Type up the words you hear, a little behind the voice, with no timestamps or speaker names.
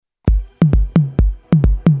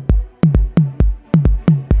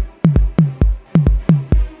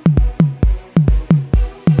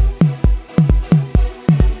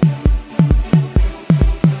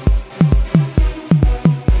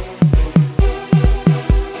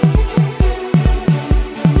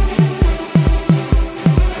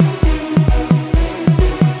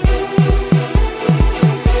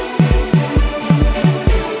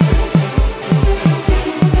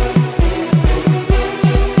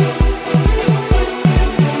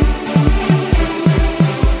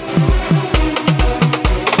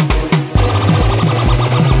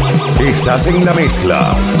Estás en la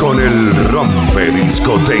mezcla con el rompe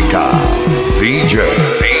discoteca. DJ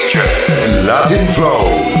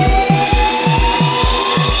LatinFlow.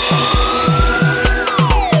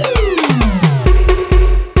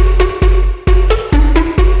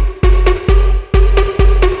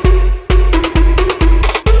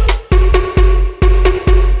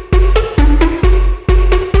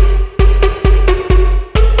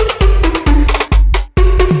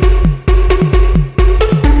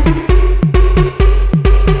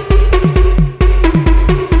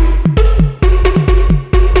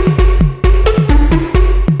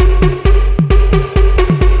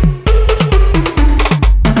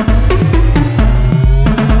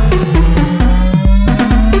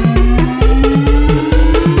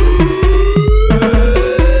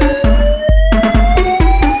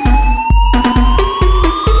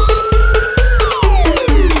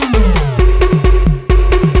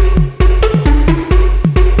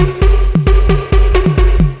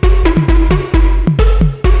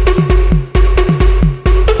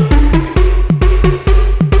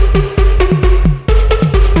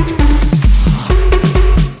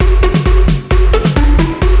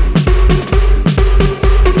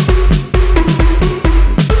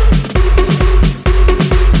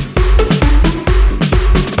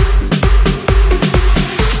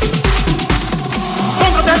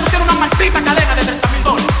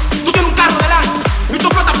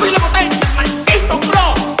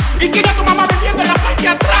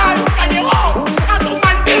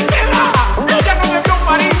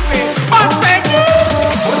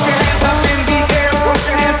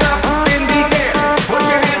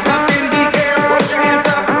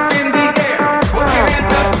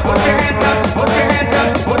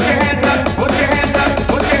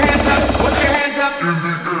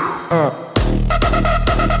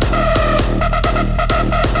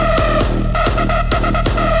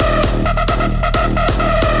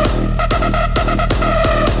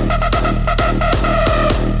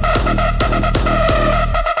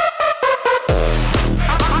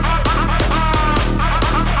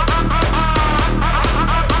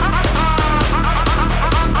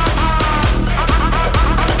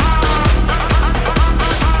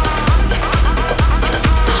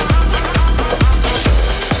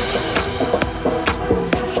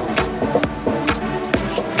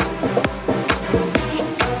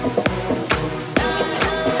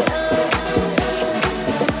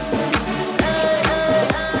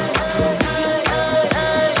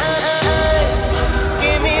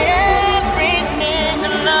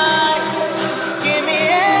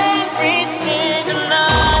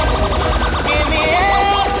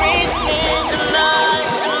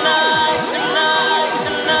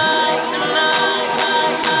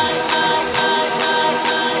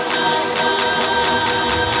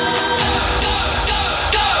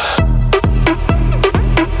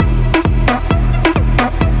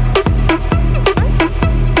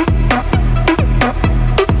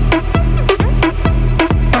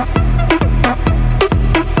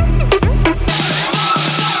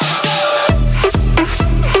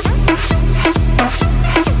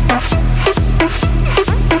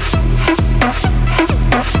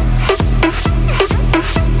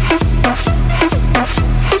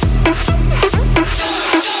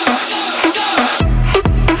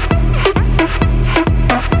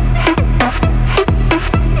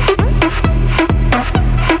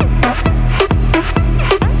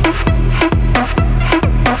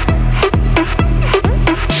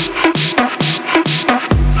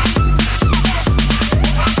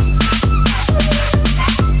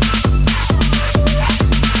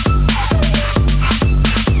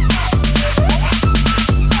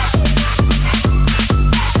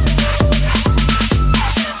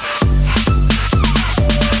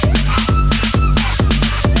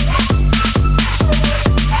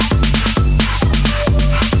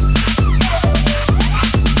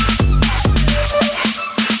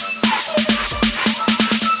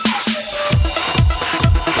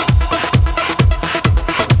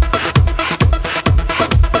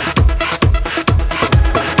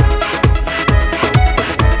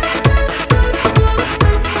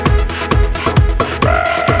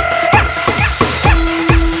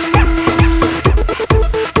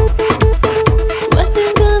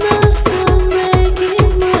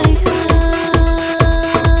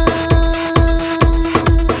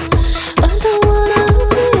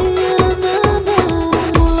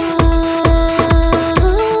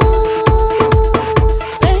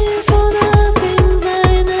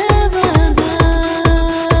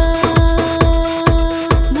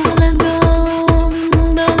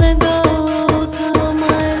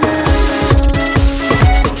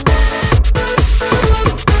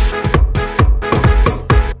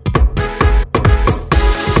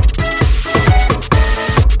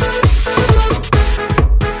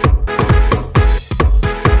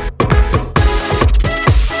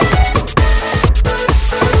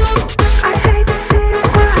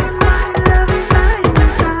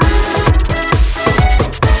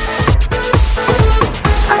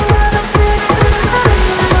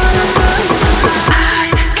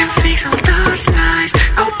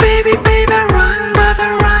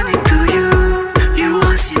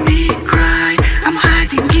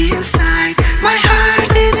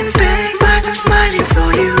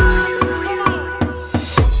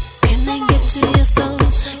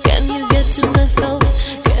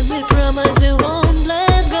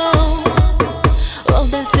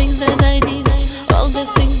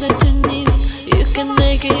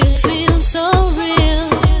 make it feel so real.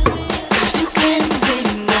 'Cause you can't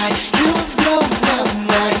deny you've blown my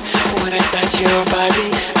mind. When I touch your body,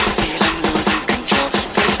 I feel I'm losing control.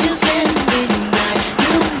 'Cause you can't deny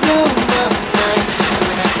you've blown my mind.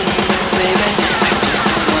 When I see you, baby, I just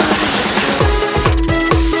don't wanna let go.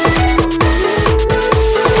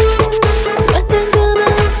 But then gonna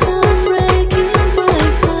stop breaking my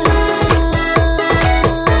heart.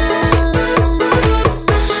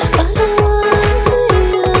 I don't wanna be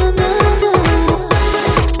another one.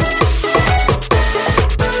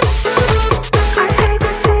 I hate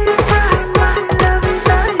to see you cry, my love is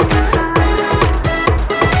dying inside.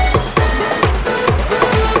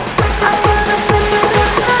 I wanna put you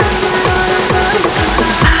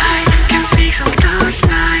aside, I can fix all those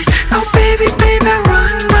lies. Oh baby, baby,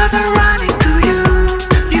 run, but I'm running to you.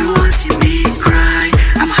 You won't see me cry,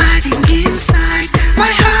 I'm hiding inside.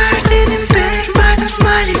 My heart is in pain, but I'm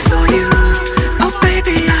smiling for you. Oh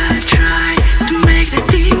baby, I'll try to make the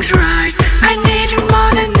things right. I need you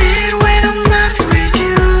more than air when I'm not with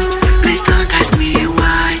you. Please don't ask me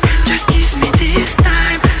why, just kiss me this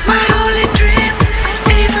time. My only dream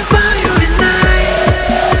is about you and I.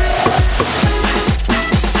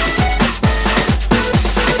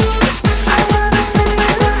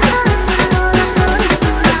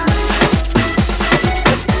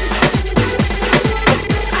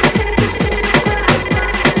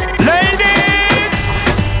 Ladies!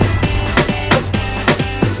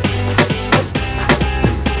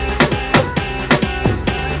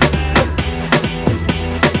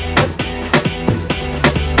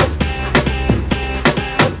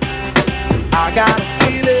 I got a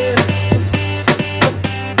feeling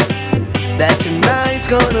that tonight's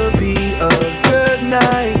gonna be a good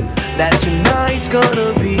night. That tonight's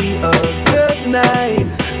gonna be a good night.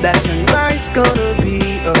 That tonight's gonna be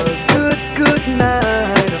a good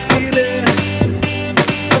night. A feeling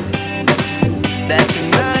that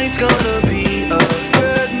tonight's gonna be a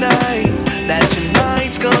good night. That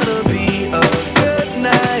tonight's gonna be a good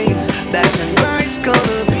night. That tonight's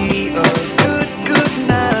gonna be a good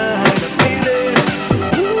night. A feeling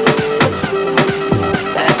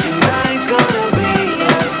that tonight's gonna be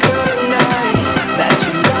a good night. That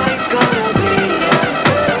tonight's gonna be a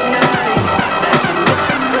good night. That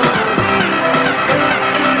tonight's gonna be a good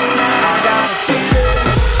night. I got a feeling.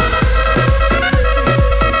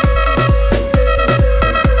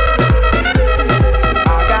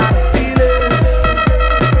 I got a feeling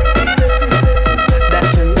that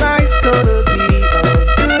tonight's gonna be a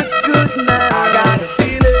good night. I got a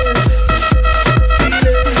feeling.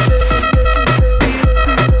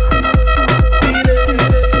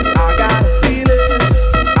 I got a feeling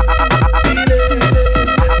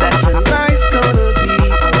that tonight's gonna be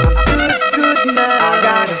a good night. I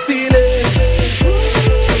got a feeling.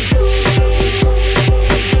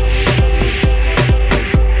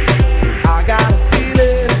 I got a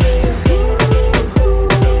feeling.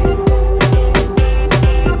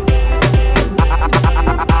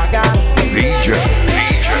 I got a feeling. DJ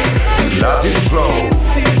LatinFlow.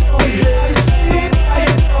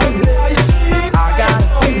 I got a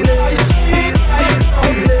feeling.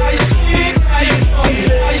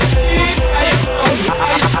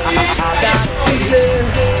 I got a feeling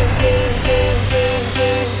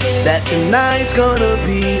that tonight's gonna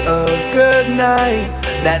be a good night.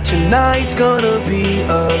 That tonight's gonna be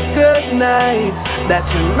a good night. That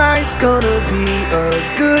tonight's gonna be a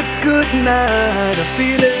good night. A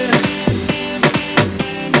feeling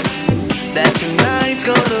that tonight's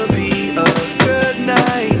gonna be a good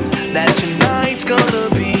night. That tonight's gonna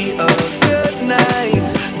be a good night.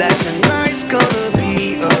 That tonight's gonna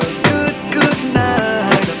be a good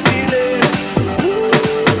night. A feeling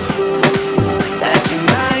that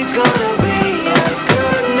tonight's gonna be a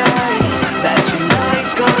good night. That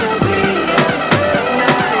tonight's gonna be a good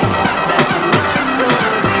night. That tonight's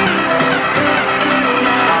gonna be a good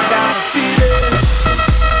night. I got a feeling.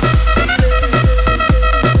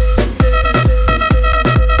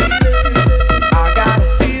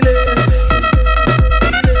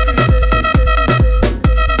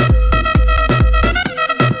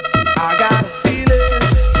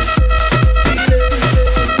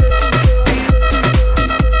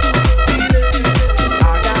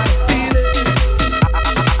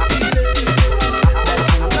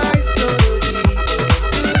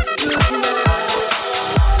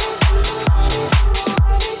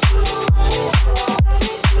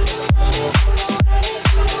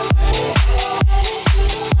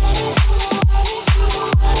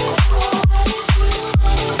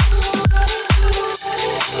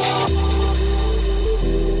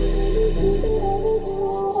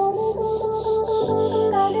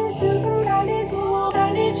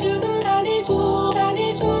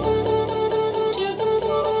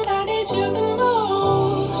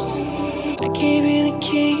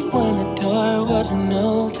 wasn't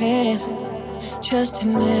open. Just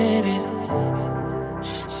admit it.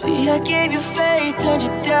 See, I gave you faith, turned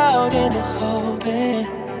your doubt into hope, and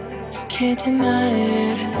can't deny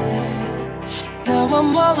it. Now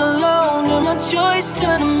I'm all alone and my joys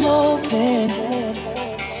turn them open.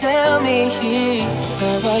 Tell me,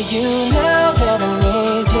 where are you now that I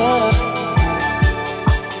need you?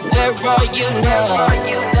 Where are you now?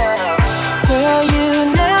 Where are you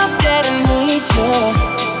now that I need you?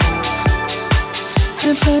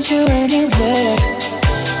 Couldn't find you anywhere.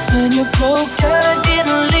 When you broke down, I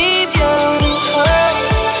didn't leave you.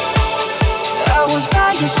 I was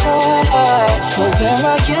by your side. So where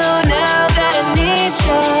are you now that I need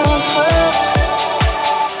you?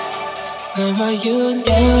 Where are you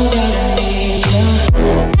now that I need you?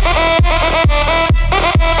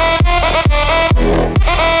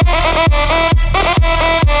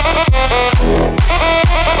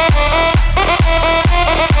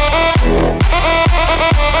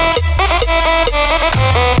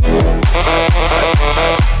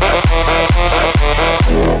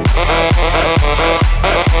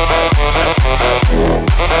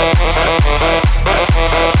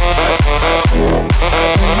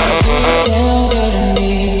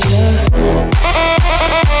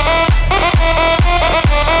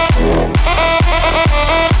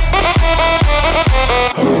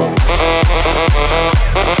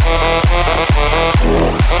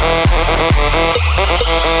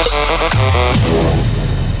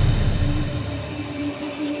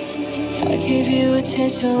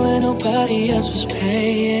 Attention when nobody else was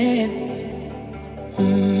paying.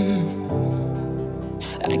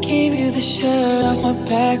 I gave you the shirt off my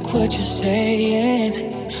back, what you saying?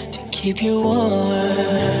 To keep you warm.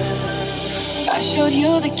 I showed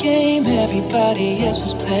you the game everybody else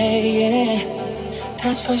was playing.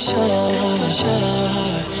 That's for sure.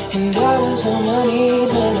 And I was on my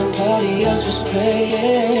knees when nobody else was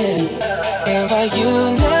praying. Where are you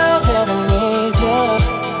now that I need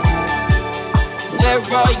you? Where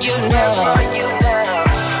are you now?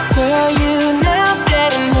 Where are you now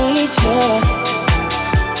that I need you?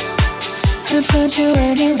 Couldn't find you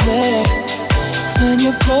anywhere. When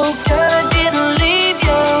you broke down, I didn't leave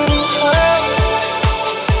you.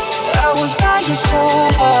 I was by your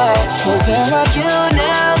side. So where are you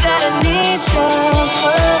now that I need you?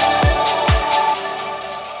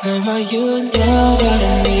 Where are you now that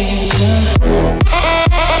I need you?